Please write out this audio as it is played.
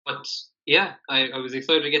But yeah, I was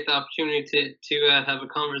excited to get the opportunity to have a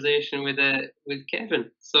conversation with Kevin.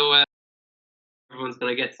 So everyone's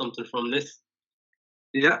gonna get something from this.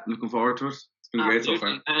 Yeah, looking forward to it. It's been great so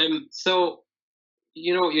far. Absolutely. So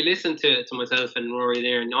you listen to myself and Rory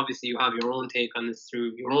there, and obviously you have your own take on this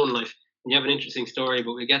through your own life, and you have an interesting story,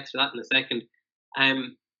 but we'll get to that in a second.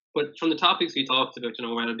 Um, but from the topics we talked about,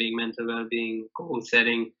 well-being, mental well-being, goal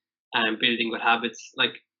setting, and building good habits,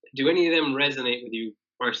 like, do any of them resonate with you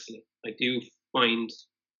personally? Like, do you find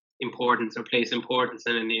importance or place importance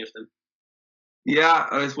in any of them? Yeah,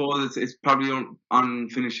 I suppose it's probably on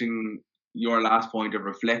finishing your last point of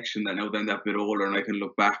reflection that now that I'm that bit older and I can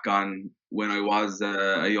look back on when I was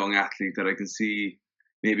a young athlete that I can see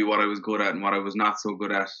maybe what I was good at and what I was not so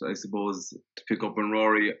good at. I suppose to pick up on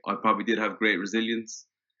Rory, I probably did have great resilience,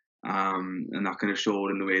 and that kind of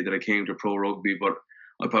showed in the way that I came to pro rugby, but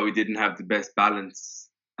I probably didn't have the best balance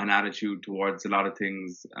and attitude towards a lot of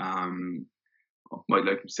things. Might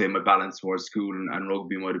like to say my balance towards school and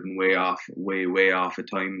rugby might have been way off, way off at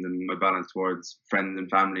times, and my balance towards friends and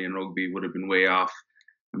family and rugby would have been way off,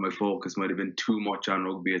 and my focus might have been too much on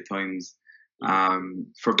rugby at times, Mm,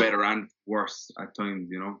 for better and worse at times.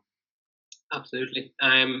 absolutely.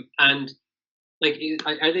 And like,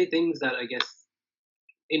 are they things that I guess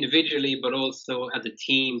individually, but also as a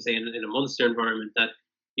team, say in a Munster environment, that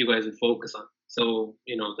you guys would focus on. So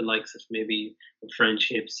the likes of maybe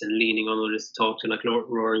friendships and leaning on others to talk to, like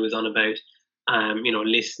Rory was on about,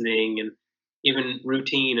 listening and even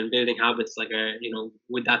routine and building habits. Like,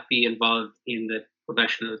 would that be involved in the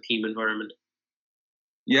professional team environment?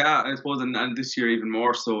 Yeah, I suppose, and this year even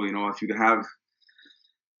more so. If you could have,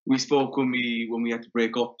 we spoke when we had to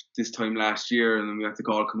break up this time last year, and then we had to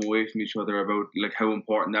all come away from each other about like how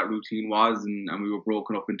important that routine was, and we were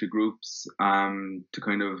broken up into groups, to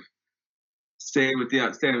kind of stay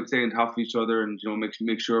on top of each other, and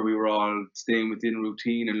make sure we were all staying within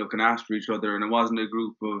routine and looking after each other. And it wasn't a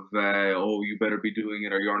group of oh, you better be doing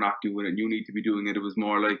it or you're not doing it and you need to be doing it. It was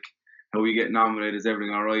more like, how we get nominated, is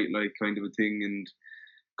everything all right, like kind of a thing. And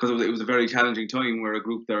because it was a very challenging time where a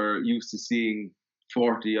group that are used to seeing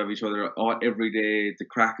 40 of each other every day, the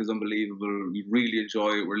crack is unbelievable, we really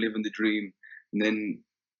enjoy it, we're living the dream, and then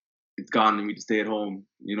it's gone and we just stay at home.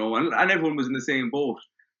 And everyone was in the same boat,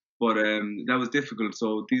 but that was difficult.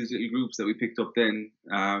 So these little groups that we picked up then,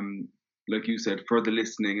 like you said, for the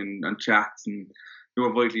listening and chats, and they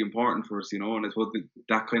were vitally important for us. And I suppose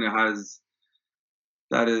that kind of has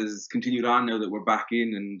continued on now that we're back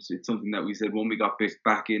in, and it's something that we said when we got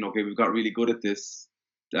back in. Okay, we've got really good at this,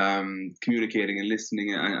 communicating and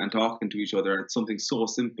listening and talking to each other. It's something so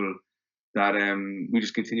simple that we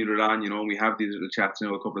just continued it on. And we have these little chats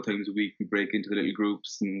now a couple of times a week. We break into the little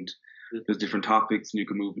groups, and there's different topics, and you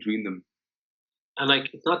can move between them. And like,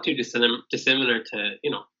 it's not too dissimilar to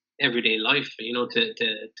everyday life.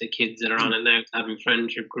 To kids that are on it now, having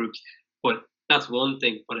friendship groups. But that's one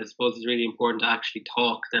thing. But I suppose it's really important to actually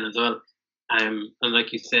talk then as well. And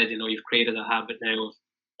like you said, you've created a habit now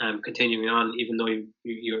of continuing on, even though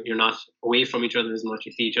you're not away from each other as much.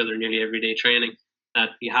 You see each other nearly every day training.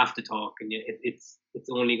 That you have to talk, and it's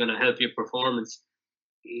only going to help your performance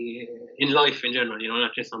in life in general.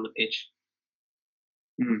 Not just on the pitch.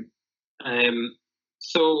 Mm. Um,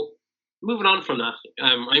 so moving on from that,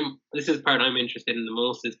 I'm this is the part I'm interested in the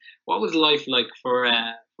most, is what was life like for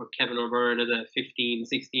Kevin O'Byrne as a 15,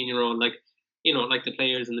 16 year old, like like the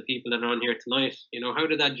players and the people that are on here tonight. How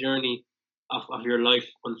did that journey of your life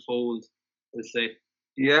unfold? Let's say.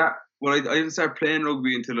 Yeah, well, I didn't start playing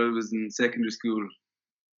rugby until I was in secondary school.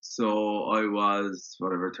 So I was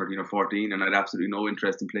whatever 13 or 14, and I had absolutely no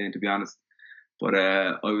interest in playing, to be honest. But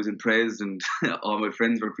I was in Prez, and all my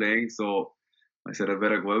friends were playing, so I said I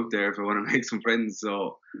better go out there if I want to make some friends.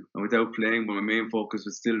 So I went out playing, but my main focus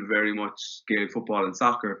was still very much Gaelic football and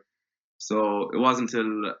soccer. So it wasn't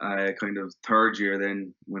until kind of third year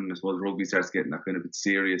then, when I suppose rugby starts getting that kind of bit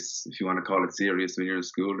serious, if you want to call it serious, when you're in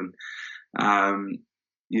school, and um,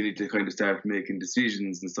 you need to kind of start making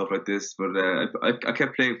decisions and stuff like this. But I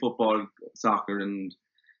kept playing football, soccer, and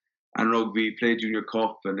rugby. Played junior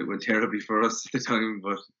cup, and it went terribly for us at the time.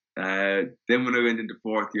 But then when I went into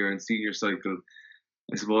fourth year and senior cycle,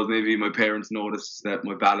 I suppose maybe my parents noticed that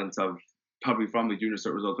my balance of, probably from my junior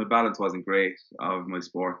cert results, my balance wasn't great of my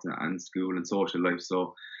sport and school and social life.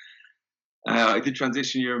 So I did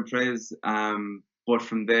transition year in Prez, but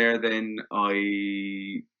from there then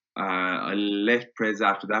I left Prez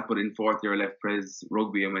after that. But in fourth year I left Prez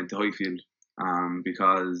rugby and went to Highfield,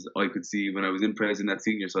 because I could see when I was in Prez in that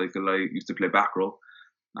senior cycle, I used to play back row.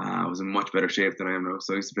 I was in much better shape than I am now,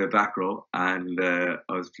 so I used to play back row, and I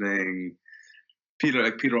was playing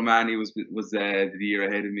Peter O'Mahony was the year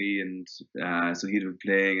ahead of me, and so he'd been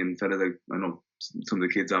playing, and fellas like, I know some of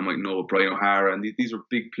the kids I might know, Brian O'Hara, and these were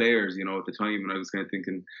big players, you know, at the time, and I was kind of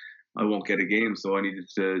thinking I won't get a game, so I needed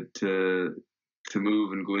to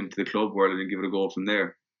move and go into the club world and give it a go from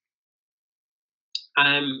there.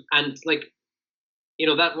 And like, you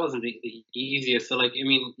know, that wasn't the easiest. So like, I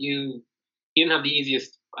mean, you didn't have the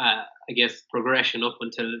easiest, I guess, progression up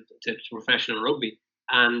until to professional rugby.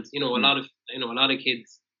 And you know, a lot of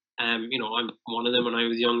kids, you know, I'm one of them. When I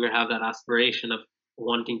was younger, have that aspiration of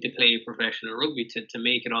wanting to play professional rugby to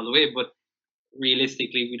make it all the way. But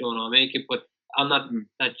realistically, we don't all make it. But on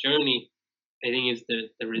that journey, I think is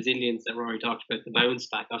the resilience that Rory talked about, the bounce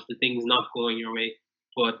back after things not going your way,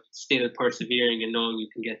 but still persevering and knowing you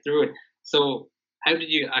can get through it. So how did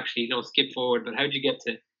you actually, you know, skip forward, but how did you get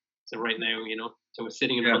to right now, you know? So we're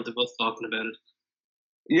sitting in front of us talking about it.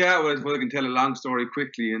 Yeah, well, I can tell a long story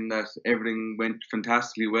quickly in that everything went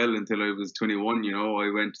fantastically well until I was 21. You know,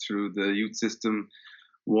 I went through the youth system,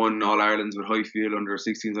 won All Irelands with Highfield under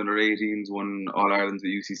 16s, under 18s, won All Irelands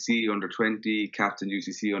with UCC under 20, captain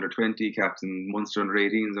UCC under 20, captain Munster under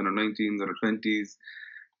 18s, under 19s, under 20s,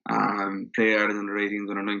 play Ireland under 18s,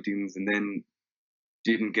 under 19s, and then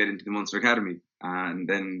didn't get into the Munster Academy. And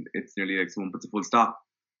then it's nearly like someone puts a full stop.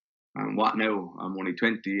 And what now? I'm only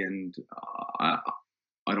 20 and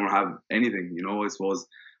I don't have anything, you know. I suppose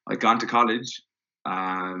I'd gone to college,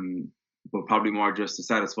 but probably more just to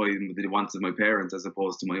satisfy the wants of my parents as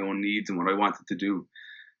opposed to my own needs and what I wanted to do.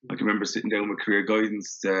 I can remember sitting down with career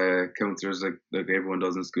guidance counsellors like everyone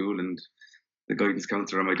does in school, and the guidance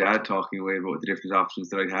counsellor and my dad talking away about the different options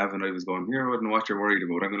that I'd have, and I was going, here, I don't know what you're worried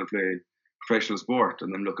about. I'm going to play professional sport.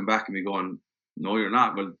 And then looking back at me going, no, you're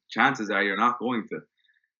not. Well, chances are you're not going to.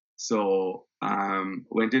 So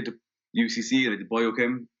went into UCC and I did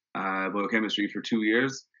biochemistry for 2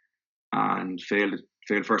 years and failed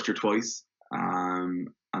first year twice, and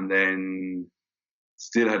then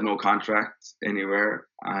still had no contract anywhere.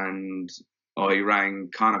 And I rang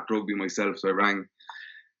Connacht Rugby myself. So I rang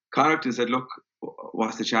Connacht and said, look,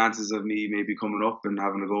 what's the chances of me maybe coming up and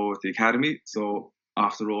having a go with the academy? So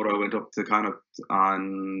off the road, I went up to Connacht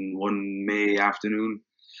on one May afternoon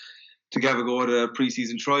to have a go at a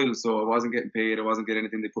pre-season trial. So I wasn't getting paid, I wasn't getting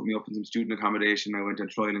anything. They put me up in some student accommodation. I went on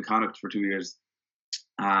trial in Connacht for 2 years.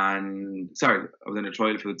 And I was in a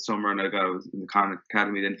trial for the summer, and I was in the Connacht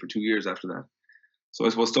Academy then for 2 years after that. So I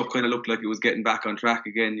suppose stuff kind of looked like it was getting back on track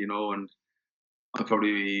again, you know, and I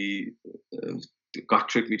probably got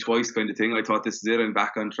tricked me twice kind of thing. I thought, this is it, I'm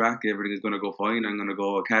back on track, everything is going to go fine, I'm going to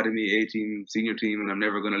go academy, 18, senior team, and I'm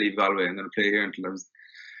never going to leave Galway. I'm going to play here until I was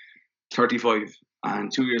 35.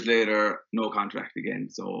 And 2 years later, no contract again.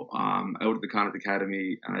 So out of the Connacht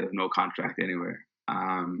Academy, and I have no contract anywhere.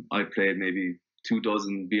 I played maybe 24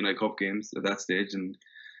 BNI Cup games at that stage, and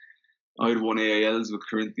I had won AILs with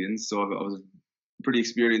Corinthians, so I was a pretty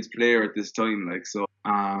experienced player at this time. Like, so,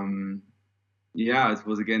 yeah, I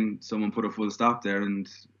suppose again someone put a full stop there, and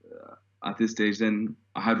at this stage, then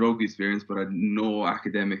I had rugby experience, but I had no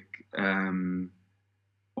academic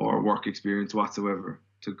or work experience whatsoever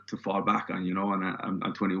to fall back on, you know. And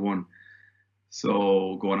I'm 21,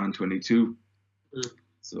 so going on 22.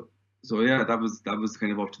 So yeah, that was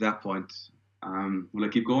kind of up to that point. Will I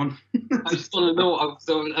keep going? I just want to know.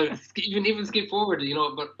 So even skip forward, you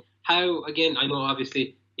know. But how? Again, I know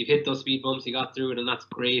obviously you've hit those speed bumps, you got through it, and that's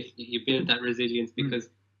great. You built that resilience because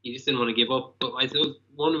you just didn't want to give up. But I suppose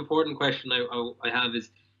one important question I have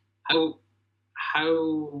is how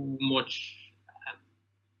much,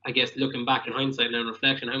 I guess, looking back in hindsight now in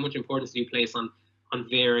reflection, how much importance do you place on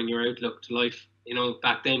varying your outlook to life? You know,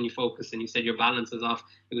 back then you focused and you said your balance was off.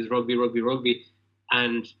 It was rugby,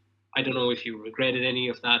 and I don't know if you regretted any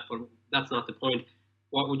of that, but that's not the point.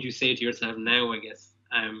 What would you say to yourself now, I guess,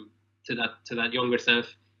 to that younger self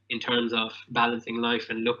in terms of balancing life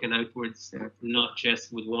and looking outwards, not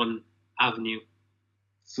just with one avenue?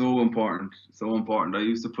 So important. I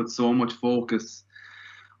used to put so much focus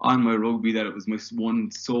on my rugby that it was my one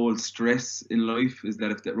sole stress in life, is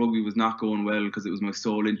that if that rugby was not going well, because it was my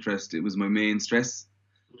sole interest, it was my main stress.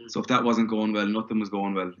 So if that wasn't going well, nothing was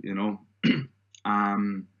going well, you know.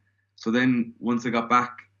 So then once I got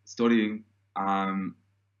back studying, and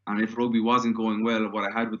if rugby wasn't going well, what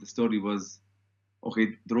I had with the study was, okay,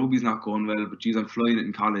 the rugby's not going well, but geez, I'm flying it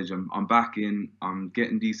in college. I'm back in, I'm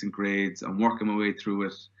getting decent grades, I'm working my way through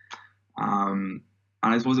it. And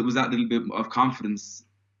I suppose it was that little bit of confidence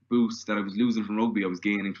boost that I was losing from rugby, I was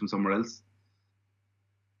gaining from somewhere else.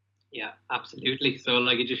 Yeah, absolutely. So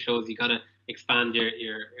like, it just shows you gotta expand your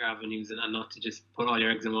avenues and not to just put all your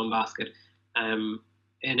eggs in one basket. And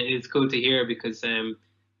it's cool to hear because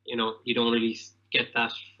you know, you don't really get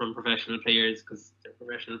that from professional players because they're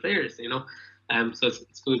professional players, so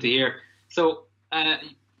it's good to hear. So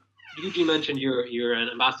Eugene mentioned you're an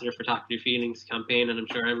ambassador for Tackle Your Feelings campaign, and I'm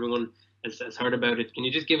sure everyone has heard about it. Can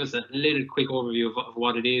you just give us a little quick overview of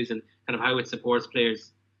what it is and kind of how it supports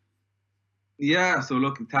players? Yeah, so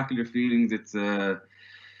look, Tackle Your Feelings, it's a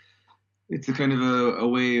kind of a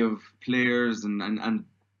way of players and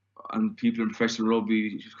people in professional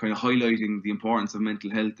rugby kind of highlighting the importance of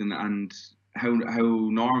mental health and how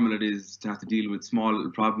normal it is to have to deal with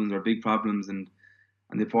small problems or big problems, and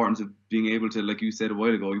the importance of being able to, like you said a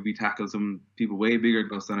while ago, we tackle some people way bigger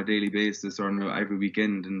than us on a daily basis or every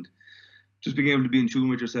weekend, and just being able to be in tune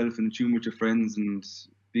with yourself and in tune with your friends and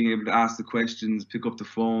being able to ask the questions, pick up the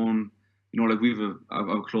phone. Like we've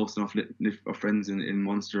a close enough knit of friends in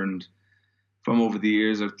Munster, and from over the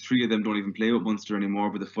years, like 3 of them don't even play with Munster anymore,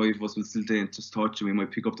 but the 5 of us will still stay in touch, and we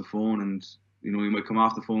might pick up the phone, and we might come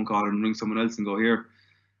off the phone call and ring someone else and go, here,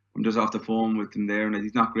 I'm just off the phone with him there, and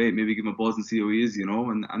he's not great. Maybe give him a buzz and see how he is,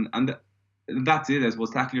 and that's it. I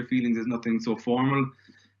suppose Tackle Your Feelings is nothing so formal.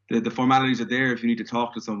 The formalities are there if you need to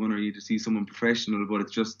talk to someone or you need to see someone professional, but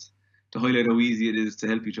it's just to highlight how easy it is to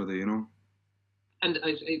help each other, And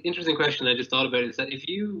an interesting question I just thought about is that if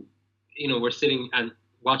you were sitting and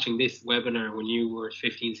watching this webinar when you were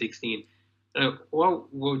 15, 16,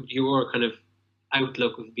 what would your kind of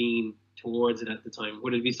outlook have been towards it at the time?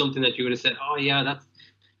 Would it be something that you would have said, oh yeah, that's,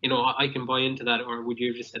 I can buy into that, or would you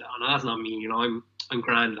have just said, oh no, that's not me, I'm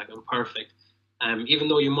grand, like I'm perfect, even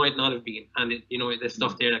though you might not have been, and there's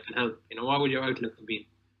stuff there that can help. What would your outlook have been?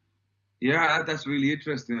 Yeah, that's really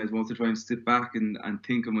interesting. I suppose to try and sit back and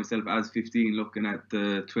think of myself as 15, looking at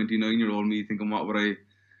the 29-year-old me, thinking what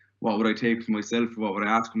would I take for myself, what would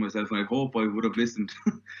I ask for myself, and I hope I would have listened,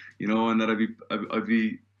 and that I'd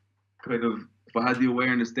be kind of, if I had the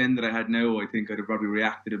awareness then that I had now, I think I'd have probably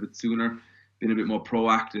reacted a bit sooner, been a bit more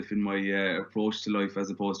proactive in my approach to life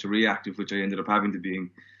as opposed to reactive, which I ended up having to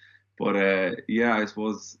being. But I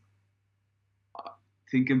suppose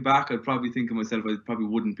thinking back, I'd probably think of myself, I probably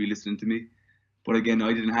wouldn't be listening to me. But again,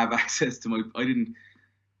 I didn't have access to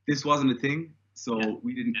this wasn't a thing. So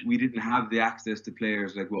we didn't have the access to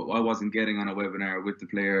players. Like, I wasn't getting on a webinar with the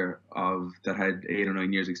player that had 8 or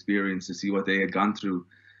 9 years experience to see what they had gone through,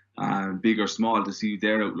 big or small, to see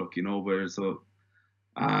their outlook, if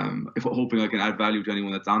hoping I can add value to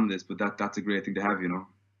anyone that's on this, but that's a great thing to have,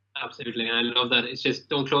 Absolutely, and I love that. It's just,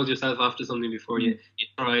 don't close yourself off to something before you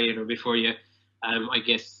try it, or before you, I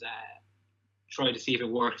guess, try to see if it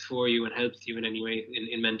works for you and helps you in any way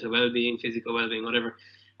in mental well-being, physical well-being, whatever.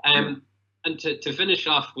 And to finish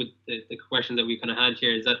off with the question that we kind of had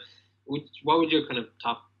here is that, what would your kind of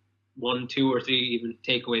top 1, 2, or 3 even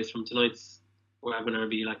takeaways from tonight's webinar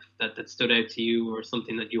be, like that stood out to you, or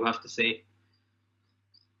something that you have to say?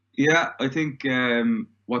 Yeah, I think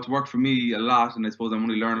what's worked for me a lot, and I suppose I'm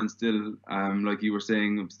only learning still, like you were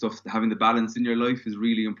saying, having the balance in your life is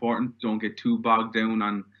really important. Don't get too bogged down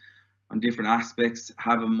on different aspects.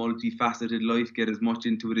 Have a multifaceted life, get as much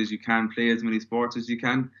into it as you can, play as many sports as you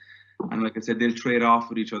can. And like I said, they'll trade off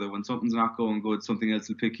with each other. When something's not going good, something else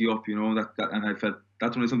will pick you up, and I felt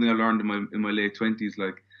that's only something I learned in my late 20s,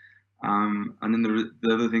 like. And then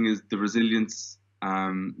the other thing is the resilience.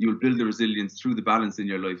 You'll build the resilience through the balance in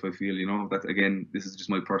your life, I feel, that, again, this is just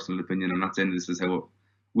my personal opinion. I'm not saying this is how it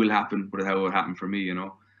will happen, but how it happened for me,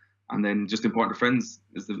 And then just important friends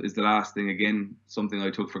is the last thing. Again, something I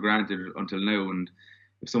took for granted until now. And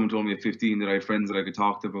if someone told me at 15 that I had friends that I could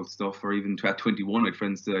talk to about stuff, or even at 21 I had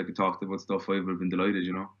friends that I could talk to about stuff, I would have been delighted,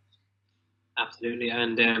 Absolutely,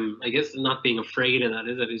 and I guess not being afraid of that,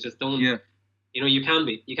 is it? It's just don't. Yeah. You can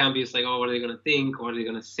be just like, oh, what are they going to think? What are they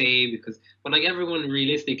going to say? But like, everyone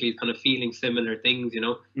realistically is kind of feeling similar things,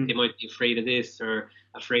 They might be afraid of this or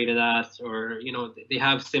afraid of that, or, they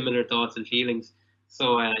have similar thoughts and feelings.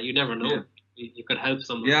 So you never know. Yeah. You could help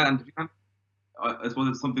someone. Yeah, and I suppose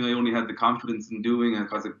it's something I only had the confidence in doing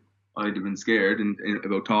because I'd have been scared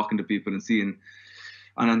about talking to people and seeing,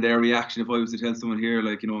 and then their reaction. If I was to tell someone here,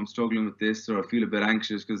 like, I'm struggling with this, or I feel a bit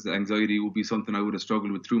anxious, because anxiety would be something I would have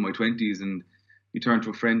struggled with through my 20s, and you turn to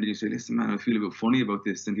a friend and you say, listen, man, I feel a bit funny about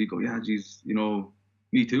this. And he'd go, yeah, geez,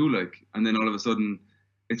 me too. Like, and then all of a sudden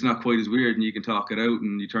it's not quite as weird and you can talk it out,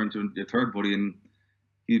 and you turn to your third buddy and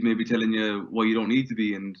he's maybe telling you why you don't need to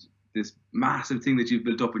be. And this massive thing that you've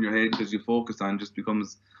built up in your head because you focused on just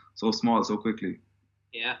becomes so small so quickly.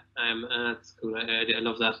 Yeah, that's cool. I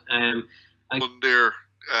love that. There,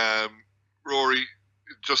 Rory,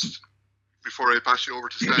 just before I pass you over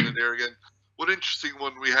to Stan there again, one interesting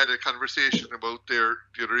one we had a conversation about there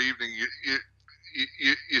the other evening.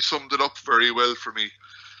 You summed it up very well for me.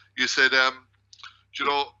 You said,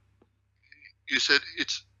 you said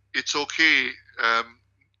it's okay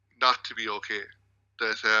not to be okay.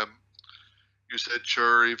 That you said,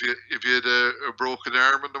 sure, if you had a broken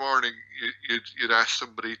arm in the morning, you'd ask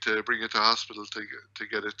somebody to bring it to hospital to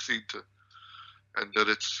get it seen to, and that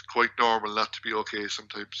it's quite normal not to be okay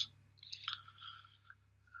sometimes.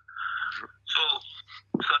 So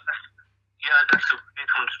that's a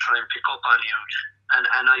great one to try and pick up on, Huge. And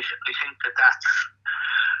I think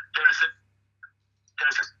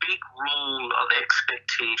there's a big role of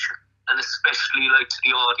expectation, and especially like to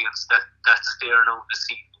the audience that's there now this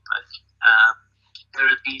evening. Like, there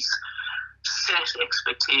are these set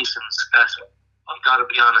expectations that I've got to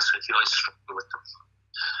be honest with you, I struggle with them.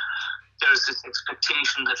 There's this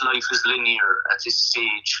expectation that life is linear at this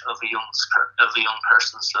stage of a young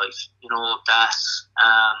person's life. You know, that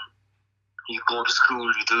you go to school,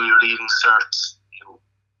 you do your leaving certs, you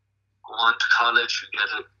go on to college, you get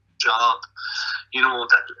a job. You know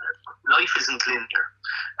that life isn't linear,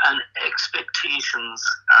 and expectations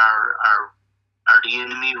are the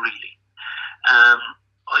enemy, really.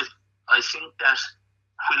 I think that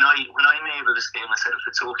when I'm able to say to myself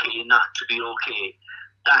it's okay not to be okay,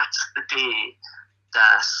 that's the day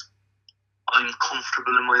that I'm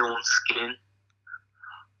comfortable in my own skin.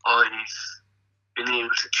 I've been able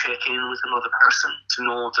to check in with another person to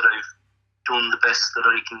know that I've done the best that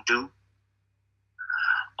I can do.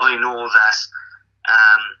 I know that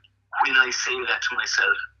when I say that to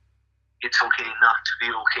myself, it's okay not to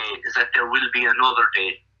be okay, is that there will be another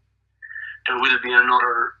day. There will be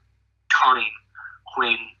another time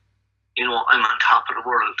when, you know, I'm on top of the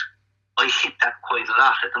world. I hit that quite a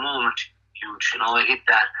lot at the moment, Huge. You know, I hit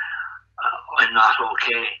that. I'm not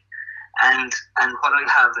okay. And what I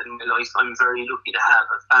have in my life, I'm very lucky to have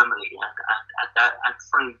a family and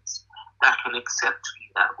friends that can accept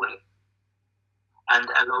me that way and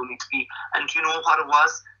allow me to be. And you know what it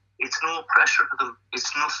was? It's no pressure to them.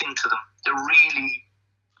 It's nothing to them.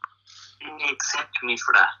 They accept me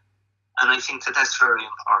for that. And I think that that's very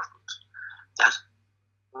important. That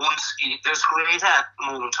there's a great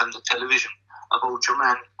moment on the television about your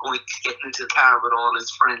man getting into the car with all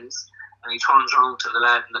his friends, and he turns around to the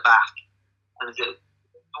lad in the back and he said,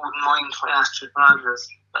 "You wouldn't mind if I asked you to on your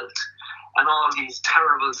seatbelt?" And all these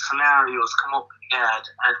terrible scenarios come up in the ad,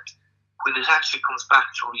 and when it actually comes back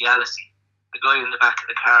to reality, the guy in the back of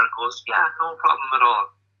the car goes, "Yeah, no problem at all."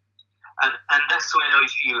 And that's the way I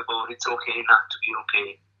feel about it's okay not to be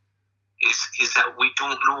okay. Is that we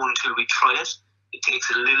don't know until we try it. It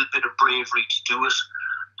takes a little bit of bravery to do it,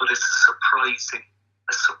 but it's a surprising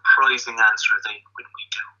answer then when we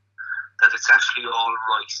do. That it's actually all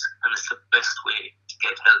right, and it's the best way to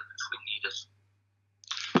get help if we need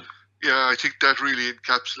it. Yeah, I think that really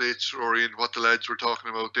encapsulates, Rory, and what the lads were talking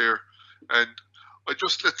about there. And I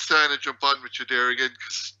just let Sana jump on with you there again,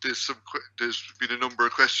 because there's been a number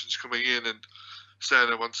of questions coming in, and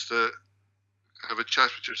Sana wants to have a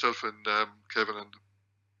chat with yourself and Kevin.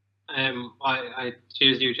 And I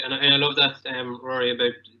cheers you, and I love that, Rory,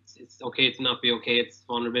 about it's okay to not be okay. It's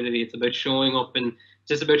vulnerability. It's about showing up, and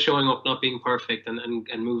just about showing up, not being perfect, and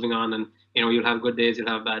moving on. And you know, you'll have good days, you'll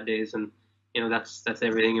have bad days, and you know that's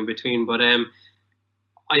everything in between. But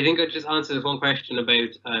I think I just answer this one question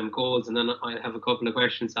about goals, and then I have a couple of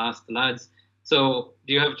questions to ask the lads. So,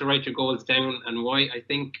 do you have to write your goals down, and why? I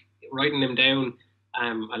think writing them down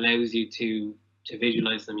allows you to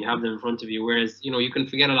visualize them. You have them in front of you, whereas you know you can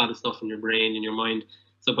forget a lot of stuff in your brain, in your mind.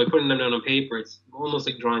 So by putting them down on paper, it's almost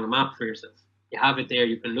like drawing a map for yourself. You have it there,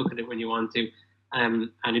 you can look at it when you want to,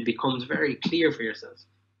 and it becomes very clear for yourself.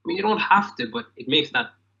 I mean, you don't have to, but it makes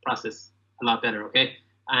that process a lot better, okay?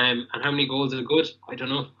 And how many goals are good? I don't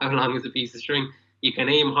know. How long is a piece of string? You can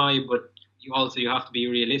aim high, but you have to be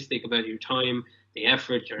realistic about your time, the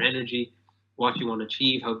effort, your energy, what you want to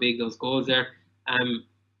achieve, how big those goals are.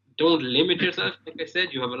 Don't limit yourself. Like I said,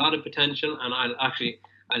 you have a lot of potential, and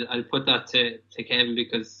I'll put that to Kevin,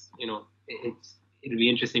 because you know it'll be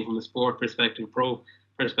interesting from a sport perspective, pro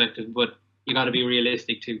perspective, but you got to be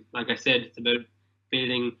realistic too. Like I said, it's about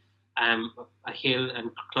building a hill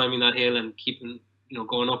and climbing that hill and keeping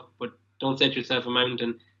going up, but don't set yourself a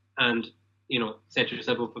mountain and set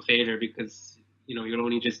yourself up for failure, because you'll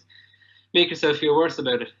only just make yourself feel worse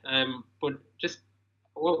about it. But just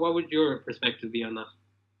what would your perspective be on that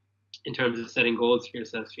in terms of setting goals for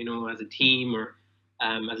yourself, as a team or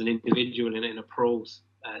as an individual in a pro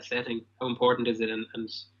setting? How important is it, and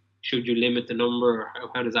should you limit the number, or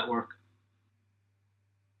how does that work?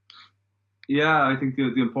 Yeah, I think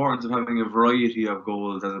the importance of having a variety of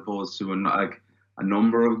goals as opposed to a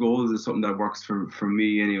number of goals is something that works for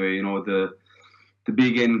me anyway. The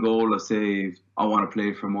big end goal of, say, I want to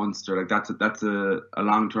play for Munster. Like that's a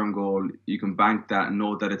long-term goal. You can bank that and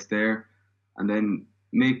know that it's there, and then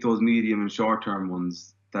make those medium and short-term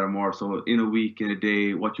ones that are more so in a week, in a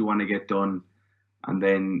day, what you want to get done, and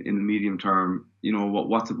then in the medium term, you know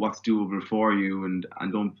what's doable for you, and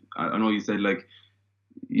don't. I know you said like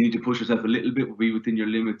you need to push yourself a little bit, be within your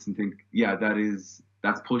limits, and think, yeah,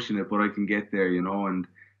 that's pushing it, but I can get there, you know, and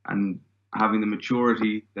having the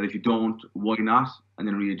maturity that if you don't, why not, and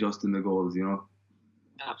then readjusting the goals, you know.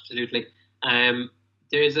 Absolutely.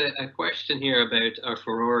 There's a question here about our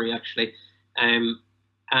Ferrari actually,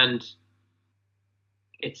 and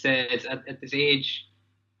it says at this age,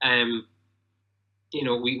 you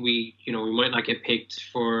know, we might not get picked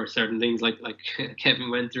for certain things like Kevin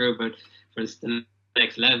went through, but for the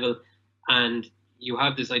next level, and you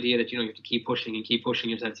have this idea that, you know, you have to keep pushing and keep pushing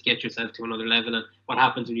yourself to get yourself to another level, and what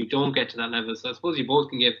happens when you don't get to that level. So I suppose you both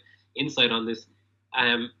can give insight on this,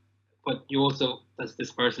 but you also, as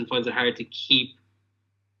this person, finds it hard to keep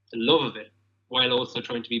the love of it while also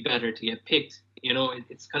trying to be better to get picked. You know,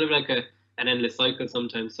 it's kind of like an endless cycle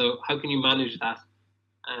sometimes. So how can you manage that?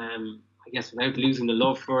 I guess without losing the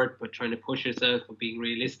love for it, but trying to push yourself and being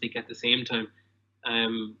realistic at the same time.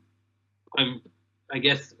 I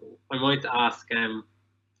guess I might ask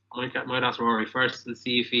might ask Rory first and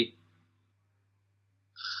see if he.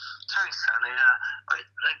 Thanks, Annie.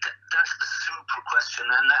 That's the super question,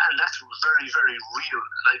 and that's very, very real.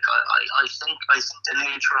 Like I think the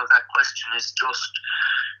nature of that question is just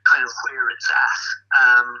kind of where it's at.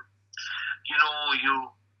 You know,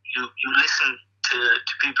 you listen to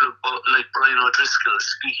people like Brian O'Driscoll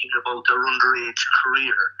speaking about their underage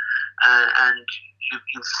career, and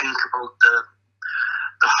you think about the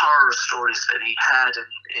horror stories that he had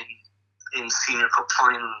in Senior Cup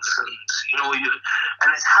finals, and you know, and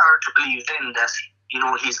it's hard to believe then that, you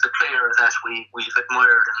know, he's the player that we've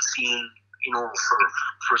admired and seen, you know,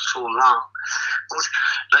 for so long. But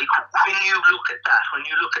like when you look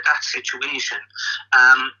at that situation,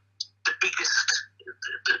 the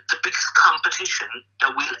biggest competition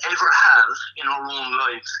that we'll ever have in our own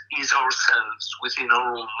lives is ourselves within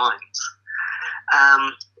our own minds.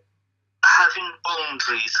 Having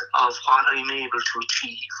boundaries of what I'm able to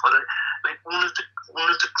achieve, one of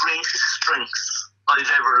the greatest strengths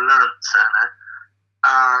I've ever learned, Sana,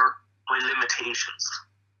 are my limitations,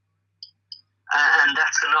 and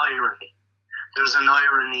that's an irony. There's an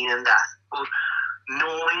irony in that, but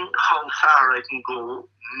knowing how far I can go,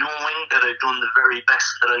 knowing that I've done the very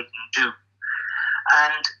best that I can do,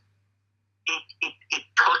 and it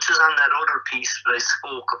touches on that other piece that I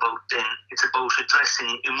spoke about then. It's about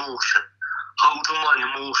addressing emotion. How do my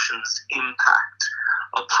emotions impact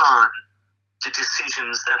upon the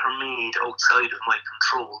decisions that are made outside of my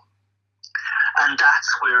control? And that's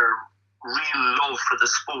where real love for the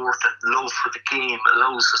sport and love for the game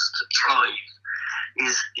allows us to thrive,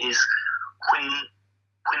 is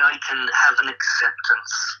when I can have an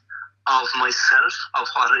acceptance of myself, of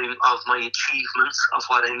my achievements, of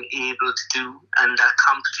what I'm able to do, and that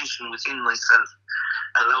competition within myself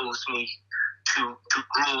allows me to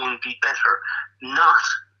grow and be better. Not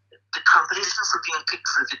the competition for being picked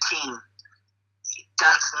for the team.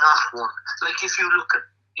 That's not one. Like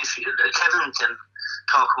Kevin can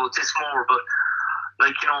talk about this more, but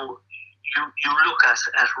like, you know, you look at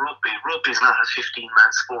rugby. Rugby is not a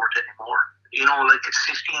 15-man sport anymore. You know, like it's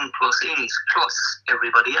 15 plus 8 plus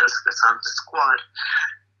everybody else that's on the squad.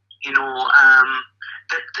 You know,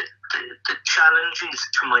 the challenge is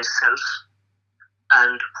to myself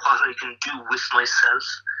and what I can do with myself,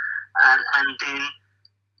 and then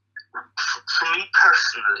for me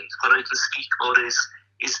personally, what I can speak about is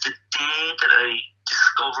the day that I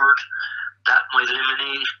discovered that my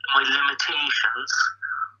limitations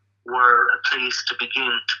were a place to begin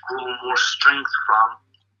to grow more strength from,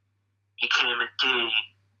 became a day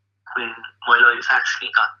when my life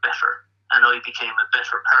actually got better, and I became a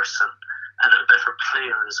better person and a better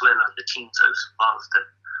player as well on the teams I was involved in.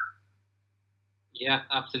 Yeah,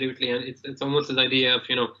 absolutely, and it's almost this idea of,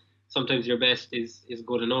 you know, sometimes your best is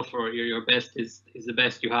good enough, or your best is the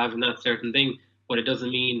best you have in that certain thing, but it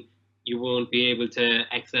doesn't mean you won't be able to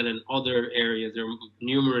excel in other areas or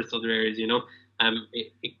numerous other areas, you know.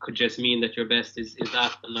 It could just mean that your best is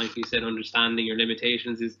that, and like you said, understanding your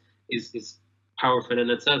limitations is powerful in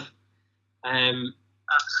itself.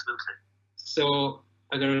 Absolutely. So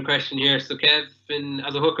I got a question here. So Kevin,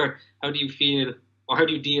 as a hooker, how do you feel, or how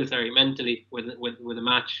do you deal, mentally with a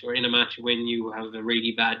match, or in a match, when you have a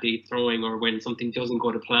really bad day throwing, or when something doesn't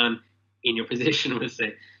go to plan in your position, we'll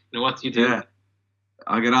say? You know, what do you do? Yeah,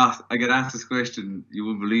 I get asked this question. You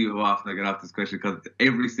won't believe how often I get asked this question, because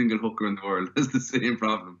every single hooker in the world has the same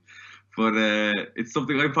problem. But it's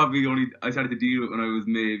something I started to deal with when I was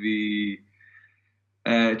maybe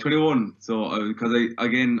 21. So because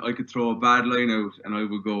I could throw a bad line out and I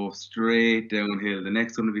would go straight downhill. The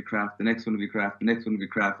next one would be crap. The next one would be crap. The next one would be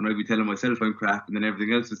crap. And I'd be telling myself I'm crap, and then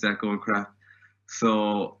everything else would start going crap.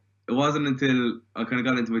 So it wasn't until I kind of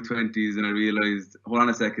got into my 20s and I realised, hold on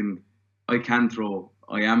a second, I can throw.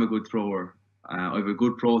 I am a good thrower. I have a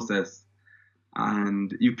good process.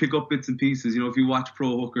 And you pick up bits and pieces. You know, if you watch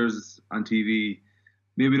pro hookers on TV,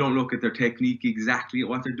 maybe don't look at their technique exactly at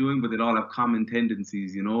what they're doing, but they all have common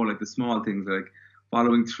tendencies, you know, like the small things like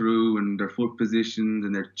following through and their foot positions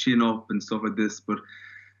and their chin up and stuff like this. But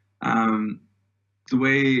the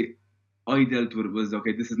way I dealt with it was,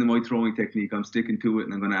 okay, this is my throwing technique. I'm sticking to it,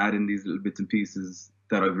 and I'm going to add in these little bits and pieces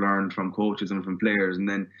that I've learned from coaches and from players. And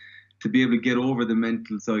then to be able to get over the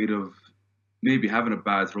mental side of maybe having a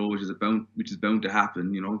bad throw, which is bound to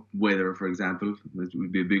happen, you know, weather, for example,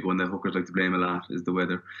 would be a big one that hookers like to blame a lot, is the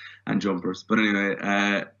weather and jumpers. But anyway,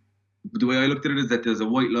 the way I looked at it is that there's a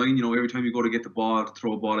white line. You know, every time you go to get the ball, to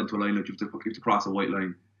throw a ball into a line, you have to cross a white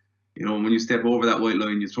line. You know, and when you step over that white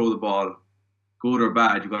line, you throw the ball, good or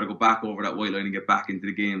bad, you got to go back over that white line and get back into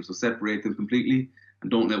the game. So separate them completely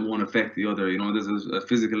and don't let one affect the other. You know, there's a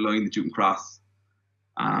physical line that you can cross,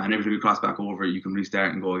 and every time you cross back over it, you can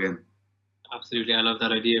restart and go again. Absolutely, I love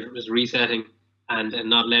that idea. It was resetting and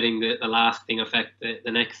not letting the last thing affect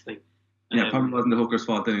the next thing. Yeah, probably wasn't the hooker's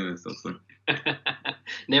fault anyway. So it's fine.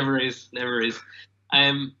 Never is. There's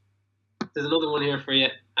another one here for you.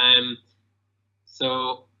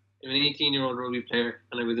 So I'm an 18-year-old rugby player,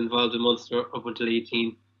 and I was involved in Munster up until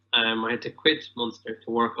 18. I had to quit Munster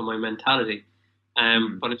to work on my mentality,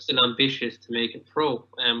 but I'm still ambitious to make it pro.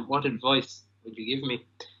 What advice would you give me?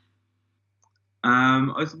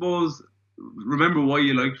 I suppose remember why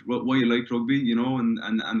you liked rugby, you know, and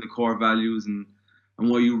the core values and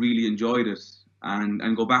why you really enjoyed it,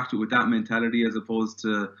 and go back to it with that mentality, as opposed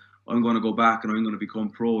to I'm going to go back and I'm going to become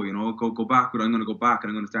pro. You know, go back, but I'm going to go back and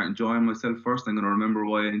I'm going to start enjoying myself first. I'm going to remember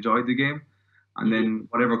why I enjoyed the game, and then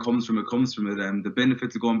whatever comes from it comes from it. And the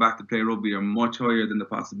benefits of going back to play rugby are much higher than the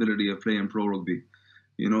possibility of playing pro rugby.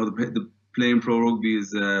 You know, the playing pro rugby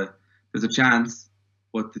is there's a chance,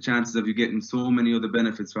 but the chances of you getting so many other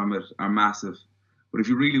benefits from it are massive. But if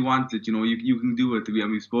you really want it, you know, you can do it.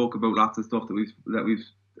 We spoke about lots of stuff that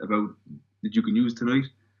you can use tonight.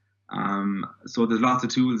 So there's lots of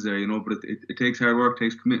tools there, you know, but it takes hard work,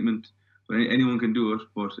 takes commitment. But anyone can do it,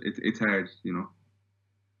 but it's hard, you know.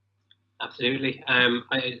 Absolutely.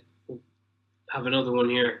 I have another one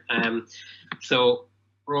here. So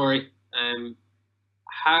Rory,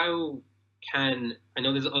 how can, I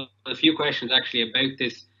know there's a few questions actually about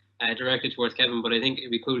this directed towards Kevin, but I think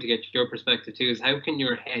it'd be cool to get your perspective too, is how can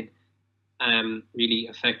your head really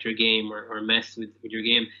affect your game or mess with your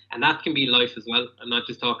game? And that can be life as well. I'm not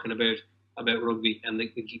just talking about rugby and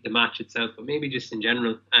the match itself, but maybe just in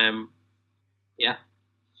general. Yeah.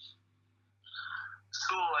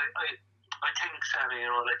 So I think, you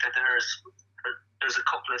know, like that there's a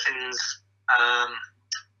couple of things.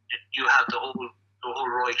 You have the whole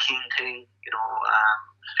Roy Keane thing, you know,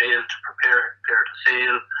 fail to prepare to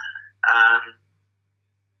fail.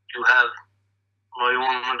 You have my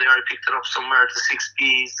own one there, I picked it up somewhere, the 6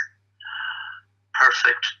 P's.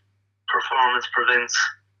 Perfect performance prevents.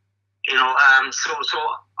 You know, so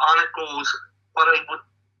on it goes.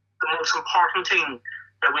 The most important thing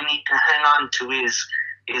that we need to hang on to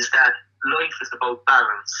is that life is about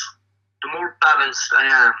balance. The more balanced I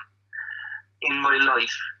am in my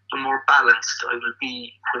life, the more balanced I will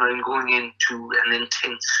be when I'm going into an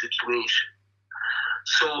intense situation.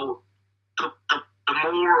 So the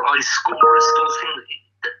more I score, those things,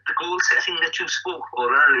 the goal setting that you spoke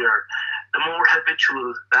about earlier, the more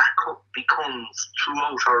habitual that becomes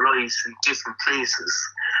throughout our lives in different places,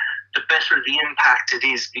 the better the impact it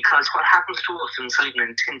is. Because what happens to us inside an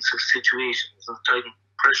intensive situations, inside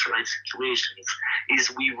pressurized situations,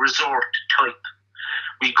 is we resort to type.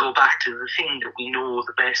 We go back to the thing that we know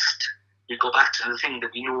the best. We go back to the thing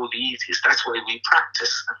that we know the easiest. That's why we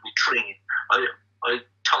practice and we train. I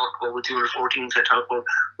talk about with the under 14s, I talk about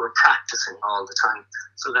we're practicing all the time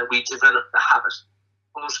so that we develop the habit.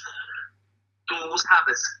 Those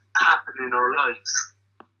habits happen in our lives.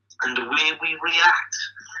 And the way we react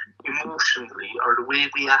emotionally or the way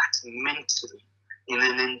we act mentally in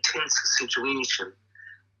an intense situation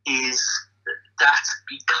that's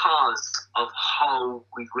because of how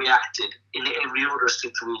we reacted in every other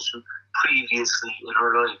situation previously in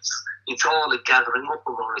our lives. It's all a gathering up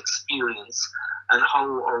of our experience and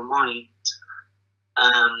how our mind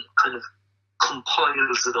kind of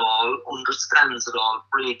compiles it all, understands it all,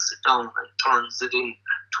 breaks it down, and turns it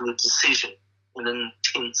into a decision in an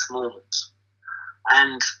intense moment.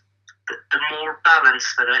 And the more balance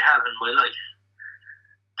that I have in my life,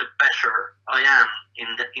 the better I am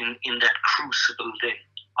in that crucible then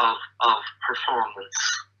of performance,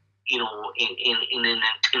 in an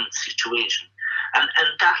intense situation. And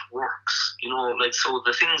that works, like, so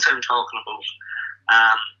the things I'm talking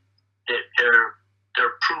about,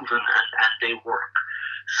 they're proven and they work.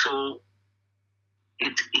 So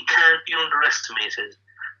it can't be underestimated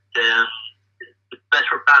the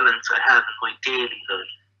better balance I have in my daily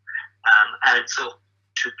life adds up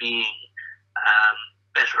to being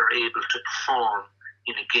better able to perform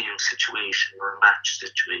in a game situation or a match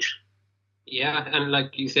situation. Yeah, and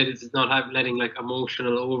like you said, it's not letting like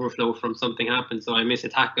emotional overflow from something happen. So I miss a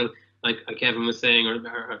tackle, like Kevin was saying, or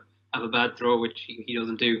have a bad throw, which he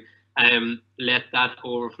doesn't do. Let that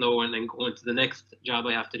overflow and then go into the next job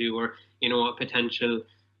I have to do, or a potential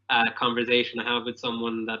conversation I have with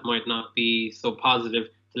someone that might not be so positive,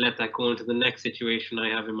 to let that go into the next situation I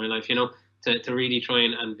have in my life. To really try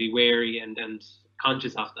and be wary and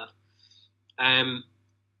conscious of that.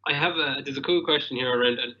 I have there's a cool question here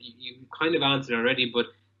around, and you kind of answered already, but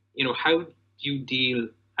how did you deal,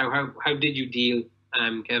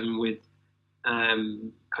 Kevin, with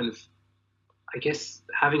kind of, I guess,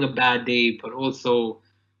 having a bad day, but also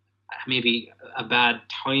maybe a bad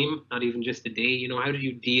time, not even just a day. How do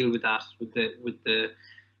you deal with that, with the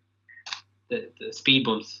speed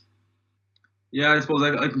bumps? Yeah, I suppose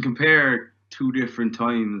I can compare two different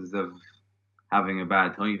times of having a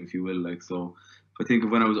bad time, if you will. Like, so if I think of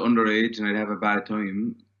when I was underage and I'd have a bad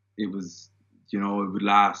time, it was, it would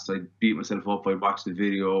last. I'd beat myself up. I'd watch the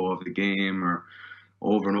video of the game or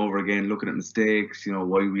over and over again, looking at mistakes,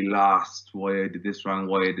 why we lost, why I did this wrong,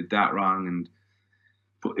 why I did that wrong. And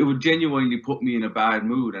it would genuinely put me in a bad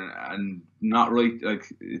mood and not right. Like,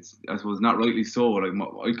 it's, I suppose, not rightly so. Like,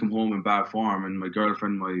 I'd come home in bad form and my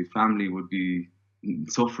girlfriend, my family would be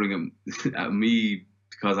suffering at me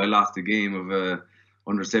because I lost a game of a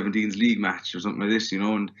under 17s league match or something like this,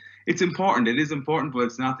 and it's important. It is important, but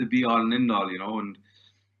it's not the be all and end all, and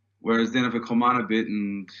whereas then if I come on a bit,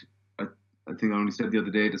 and I think I only said the other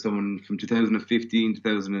day to someone, from 2015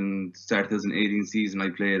 2018 season, I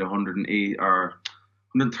played 108 or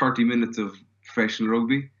 130 minutes of professional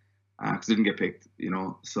rugby because I didn't get picked,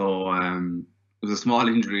 so there was a small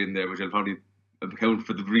injury in there which I'll probably account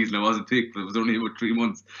for the reason I wasn't picked, but it was only about 3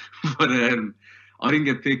 months. But I didn't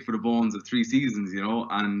get picked for the bones of 3 seasons,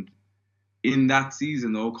 and in that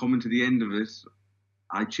season, though, coming to the end of it,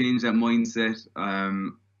 I changed that mindset.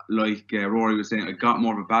 Like Rory was saying, I got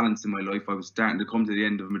more of a balance in my life. I was starting to come to the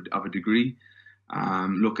end of a degree,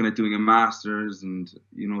 looking at doing a master's and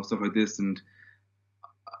stuff like this. And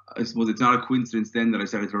I suppose it's not a coincidence then that I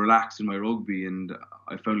started to relax in my rugby, and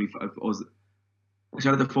I started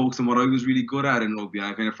to focus on what I was really good at in rugby, and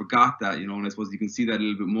I kind of forgot that, and I suppose you can see that a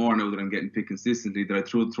little bit more now that I'm getting picked consistently, that I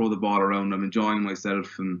throw the ball around, I'm enjoying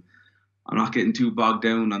myself, and I'm not getting too bogged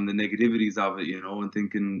down on the negativities of it, and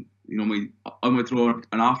thinking, I might throw an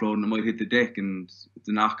offload and it might hit the deck and it's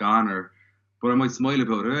a knock on, but I might smile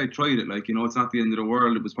about it. I tried it, it's not the end of the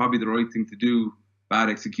world. It was probably the right thing to do. Bad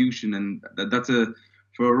execution, and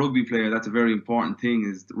for a rugby player, that's a very important thing,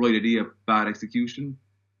 is the right idea, bad execution.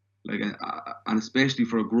 And especially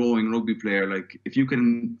for a growing rugby player, if you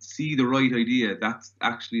can see the right idea, that's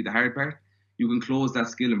actually the hard part. You can close that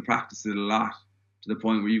skill and practice it a lot to the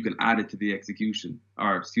point where you can add it to the execution,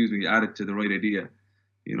 add it to the right idea,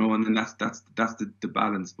 and then that's the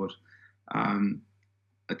balance. But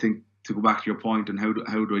I think, to go back to your point on how do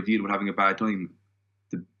I deal with having a bad time,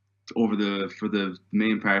 for the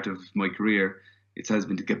main part of my career, it has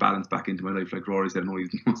been to get balance back into my life. Like Rory said, I know he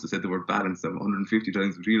must have said the word balance 150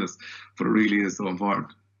 times between us, but it really is so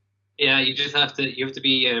important. Yeah, you have to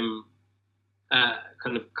be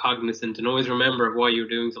kind of cognizant and always remember why you're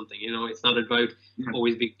doing something. It's not about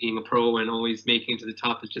always being a pro and always making it to the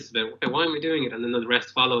top. It's just about, okay, why am I doing it? And then the rest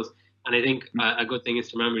follows. And I think a good thing is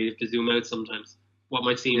to remember you have to zoom out sometimes. What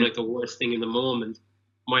might seem like the worst thing in the moment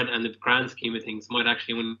might, in the grand scheme of things, might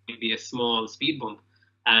actually only be a small speed bump.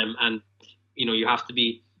 And you have to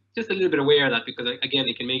be just a little bit aware of that, because again,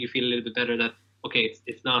 it can make you feel a little bit better that, okay,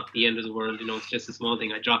 it's not the end of the world. It's just a small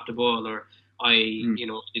thing. I dropped the ball, or I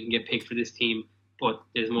didn't get picked for this team, but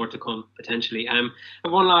there's more to come potentially. I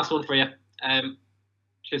have one last one for you.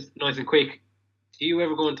 Just nice and quick. Do you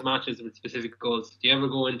ever go into matches with specific goals? Do you ever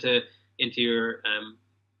go into your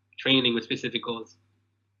training with specific goals?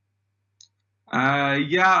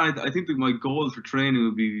 Yeah, I think that my goals for training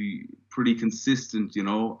would be pretty consistent.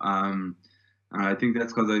 I think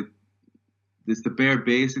that's because it's the bare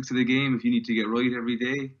basics of the game. If you need to get right every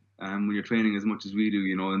day, when you're training as much as we do,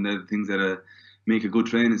 you know, and the things that make a good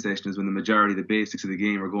training session is when the majority of the basics of the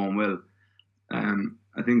game are going well.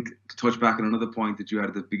 I think to touch back on another point that you had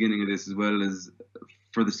at the beginning of this as well is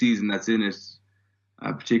for the season that's in it,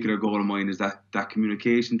 a particular goal of mine is that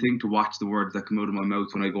communication thing, to watch the words that come out of my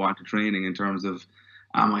mouth when I go on to training, in terms of,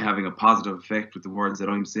 am I having a positive effect with the words that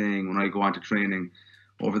I'm saying when I go on to training?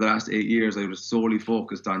 Over the last 8 years, I was solely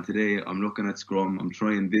focused on today. I'm looking at scrum, I'm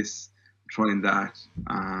trying this, trying that.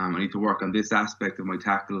 I need to work on this aspect of my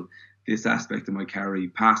tackle, this aspect of my carry,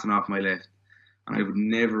 passing off my left. And I would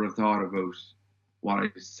never have thought about what I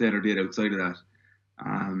said or did outside of that.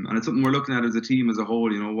 And it's something we're looking at as a team as a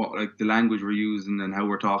whole, you know, what, like the language we're using and how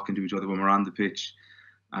we're talking to each other when we're on the pitch.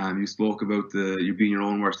 You spoke about you being your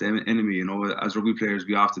own worst enemy. You know, as rugby players,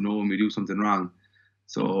 we often know when we do something wrong.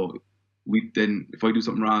 So if I do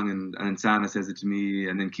something wrong and Sana says it to me,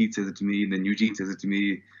 and then Keith says it to me, and then Eugene says it to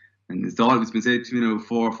me, and it's been said to me now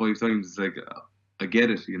 4 or 5 times. It's like, I get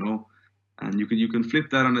it, you know. And you can flip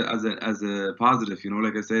that on as a positive, you know.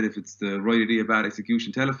 Like I said, if it's the right idea, bad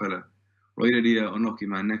execution, tell a fella. Right idea, unlucky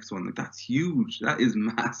man, next one. Like, that's huge. That is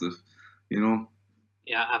massive, you know.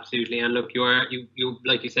 Yeah, absolutely. And look, you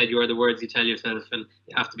like you said, you are the words you tell yourself, and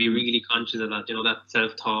you have to be really conscious of that. You know, that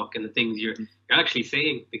self-talk and the things you're actually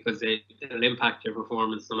saying, because it'll impact your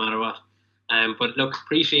performance no matter what. But look,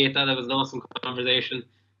 appreciate that. It was an awesome conversation,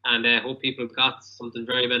 and hope people got something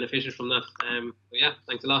very beneficial from that. But yeah,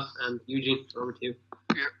 thanks a lot. And Eugene, over to you.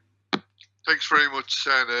 Yeah, thanks very much,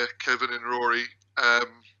 Sana, Kevin, and Rory.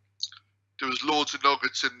 There was loads of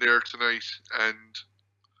nuggets in there tonight, and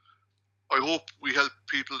I hope we help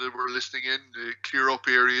people that were listening in to clear up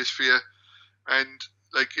areas for you. And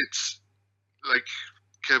it's like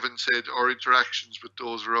Kevin said, our interactions with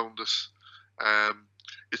those around us.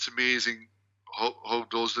 It's amazing how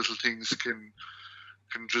those little things can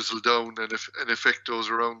drizzle down and affect those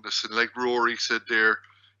around us. And like Rory said there,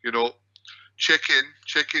 you know, check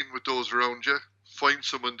in with those around you. Find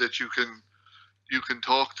someone that you can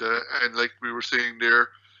talk to, and like we were saying there,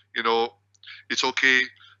 you know, it's okay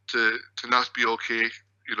to not be okay,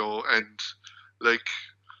 you know, and like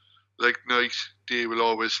night, day will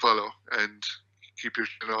always follow, and keep your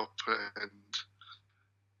chin up and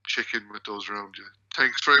check in with those around you.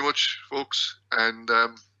 Thanks very much, folks, and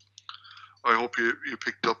I hope you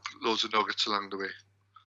picked up loads of nuggets along the way.